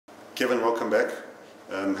Kevin, welcome back.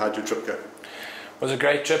 How'd your trip go? It was a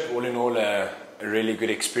great trip. All in all, a really good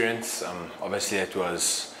experience. Obviously, it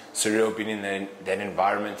was surreal being in that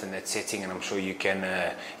environment and that setting, and I'm sure you can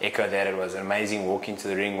echo that. It was amazing walking to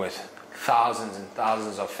the ring with thousands and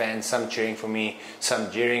thousands of fans, some cheering for me, some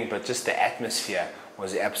jeering, but just the atmosphere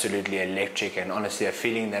was absolutely electric, and honestly a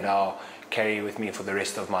feeling that I'll carry with me for the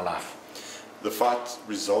rest of my life. The fight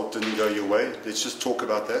result didn't go your way. Let's just talk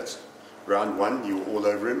about that. Round one, you were all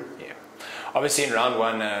over him. Yeah. Obviously in round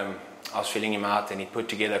one, I was feeling him out, and he put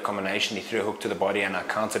together a combination. He threw a hook to the body, and I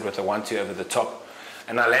countered with a 1-2 over the top.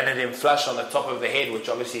 And I landed him flush on the top of the head, which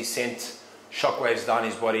obviously sent shockwaves down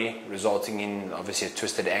his body, resulting in obviously a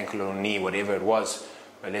twisted ankle or knee, whatever it was.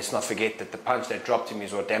 But let's not forget that the punch that dropped him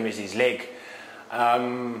is what damaged his leg.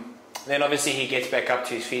 Then obviously he gets back up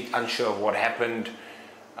to his feet, unsure of what happened.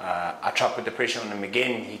 I try to put the pressure on him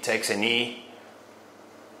again. He takes a knee.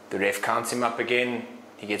 The ref counts him up again.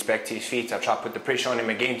 He gets back to his feet. I try to put the pressure on him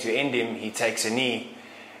again to end him. He takes a knee.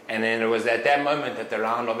 And then it was at that moment that the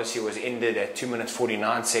round obviously was ended at 2 minutes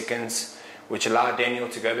 49 seconds, which allowed Daniel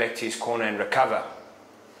to go back to his corner and recover.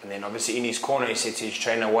 And then obviously in his corner he said to his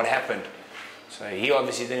trainer, what happened? So he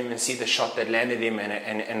obviously didn't even see the shot that landed him,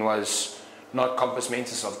 and was not compass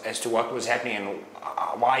mentis as to what was happening and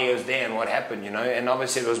why he was there and what happened, you know. And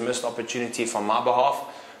obviously it was missed opportunity from my behalf,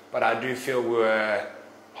 but I do feel we were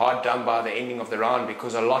hard done by the ending of the round,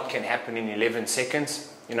 because a lot can happen in 11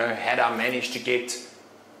 seconds. You know, had I managed to get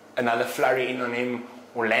another flurry in on him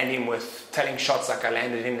or land him with telling shots like I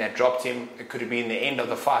landed him that dropped him, it could have been the end of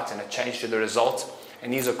the fight and a change to the result.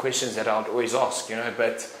 And these are questions that I would always ask, you know,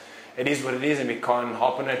 but it is what it is, and we can't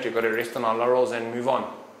hop on it. We've got to rest on our laurels and move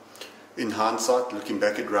on. In hindsight, looking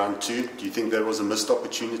back at round two, do you think that was a missed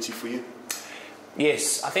opportunity for you?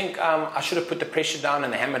 Yes, I think I should have put the pressure down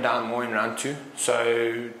and the hammer down more in round two.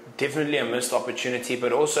 So definitely a missed opportunity,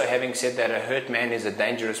 but also having said that, a hurt man is a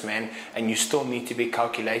dangerous man, and you still need to be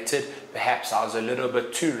calculated. Perhaps I was a little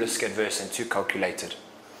bit too risk adverse and too calculated.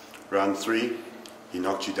 Round three, he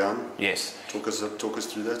knocked you down. Yes. Talk us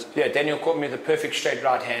through that. Yeah, Daniel caught me with the perfect straight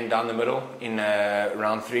right hand down the middle in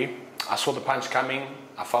round three. I saw the punch coming.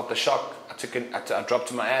 I felt the shock. I dropped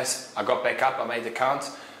to my ass. I got back up. I made the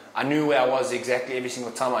count. I knew where I was exactly every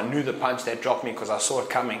single time. I knew the punch that dropped me because I saw it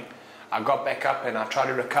coming. I got back up and I tried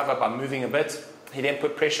to recover by moving a bit. He then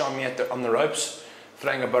put pressure on me on the ropes,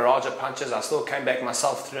 throwing a barrage of punches. I still came back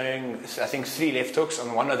myself, throwing, I think, 3 left hooks,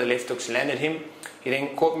 and one of the left hooks landed him. He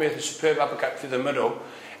then caught me with a superb uppercut through the middle.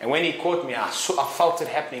 And when he caught me, I felt it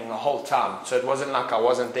happening the whole time. So it wasn't like I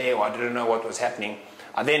wasn't there or I didn't know what was happening.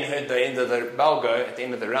 I then heard the end of the bell go at the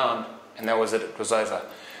end of the round, and that was it. It was over.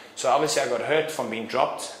 So obviously I got hurt from being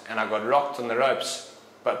dropped, and I got rocked on the ropes,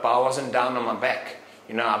 but I wasn't down on my back.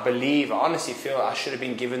 You know, I honestly feel I should have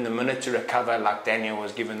been given the minute to recover like Daniel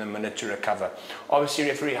was given the minute to recover. Obviously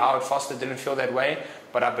referee Howard Foster didn't feel that way,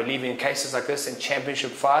 but I believe in cases like this, in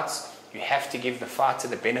championship fights, you have to give the fighter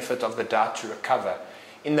the benefit of the doubt to recover.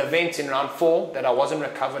 In the event in round 4 that I wasn't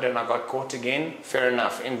recovered and I got caught again, fair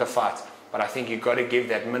enough, in the fight. But I think you've got to give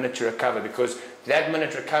that minute to recover, because that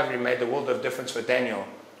minute recovery made the world of difference for Daniel.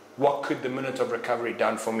 What could the minute of recovery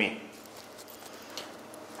done for me?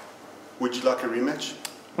 Would you like a rematch?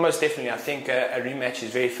 Most definitely. I think a rematch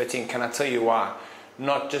is very fitting. Can I tell you why?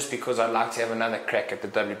 Not just because I'd like to have another crack at the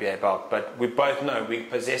WBA belt, but we both know we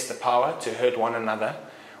possess the power to hurt one another.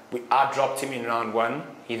 I dropped him in round 1.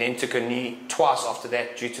 He then took a knee twice after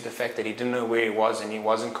that due to the fact that he didn't know where he was, and he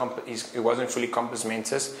wasn't fully compass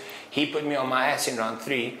mentis. He put me on my ass in round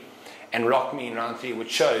 3 and rocked me in round 3,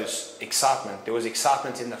 which shows excitement. There was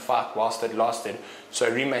excitement in the fight whilst it lasted. So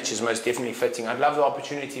a rematch is most definitely fitting. I'd love the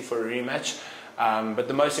opportunity for a rematch, but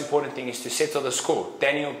the most important thing is to settle the score.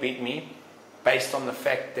 Daniel beat me based on the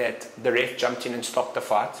fact that the ref jumped in and stopped the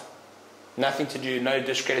fight. Nothing to do, no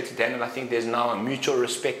discredit to Daniel. I think there's now a mutual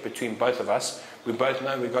respect between both of us. We both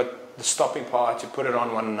know we've got the stopping power to put it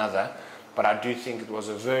on one another, but I do think it was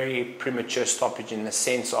a very premature stoppage in the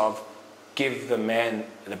sense of give the man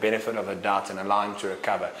the benefit of the doubt and allow him to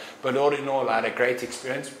recover. But all in all, I had a great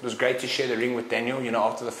experience. It was great to share the ring with Daniel. You know,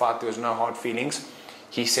 after the fight, there was no hard feelings.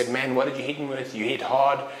 He said, man, what did you hit him with? You hit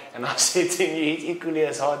hard. And I said to him, you hit equally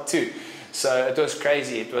as hard too. So it was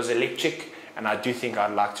crazy. It was electric, and I do think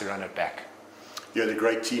I'd like to run it back. You had a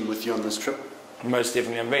great team with you on this trip? Most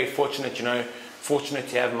definitely. I'm very fortunate, you know, fortunate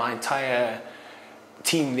to have my entire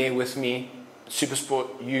team there with me.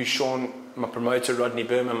 Supersport, you, Sean, my promoter Rodney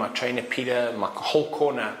Berman, my trainer Peter, my whole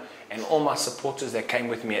corner, and all my supporters that came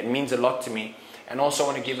with me. It means a lot to me. And also I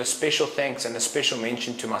want to give a special thanks and a special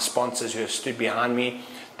mention to my sponsors who have stood behind me,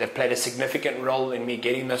 that played a significant role in me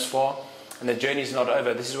getting this far. and the journey's not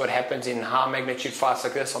over. This is what happens in high magnitude fights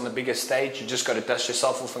like this on the biggest stage. You just got to dust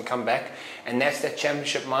yourself off and come back. And that's that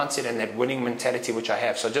championship mindset and that winning mentality which I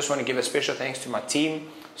have. So I just want to give a special thanks to my team,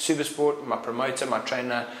 Supersport, my promoter, my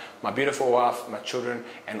trainer, my beautiful wife, my children,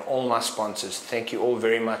 and all my sponsors. Thank you all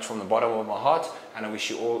very much from the bottom of my heart, and I wish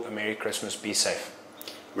you all a Merry Christmas. Be safe.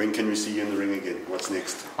 When can we see you in the ring again? What's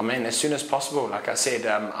next? Oh man, as soon as possible. Like I said,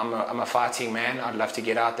 I'm a fighting man. I'd love to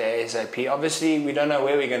get out there ASAP. Obviously, we don't know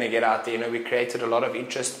where we're going to get out there. You know, we created a lot of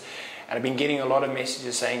interest, and I've been getting a lot of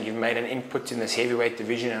messages saying you've made an input in this heavyweight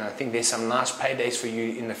division, and I think there's some nice paydays for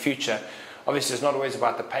you in the future. Obviously, it's not always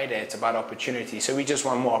about the payday, it's about opportunity. So we just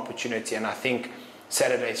want more opportunity, and I think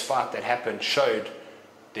Saturday's fight that happened showed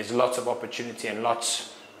there's lots of opportunity and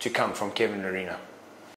lots to come from Kevin Lerena.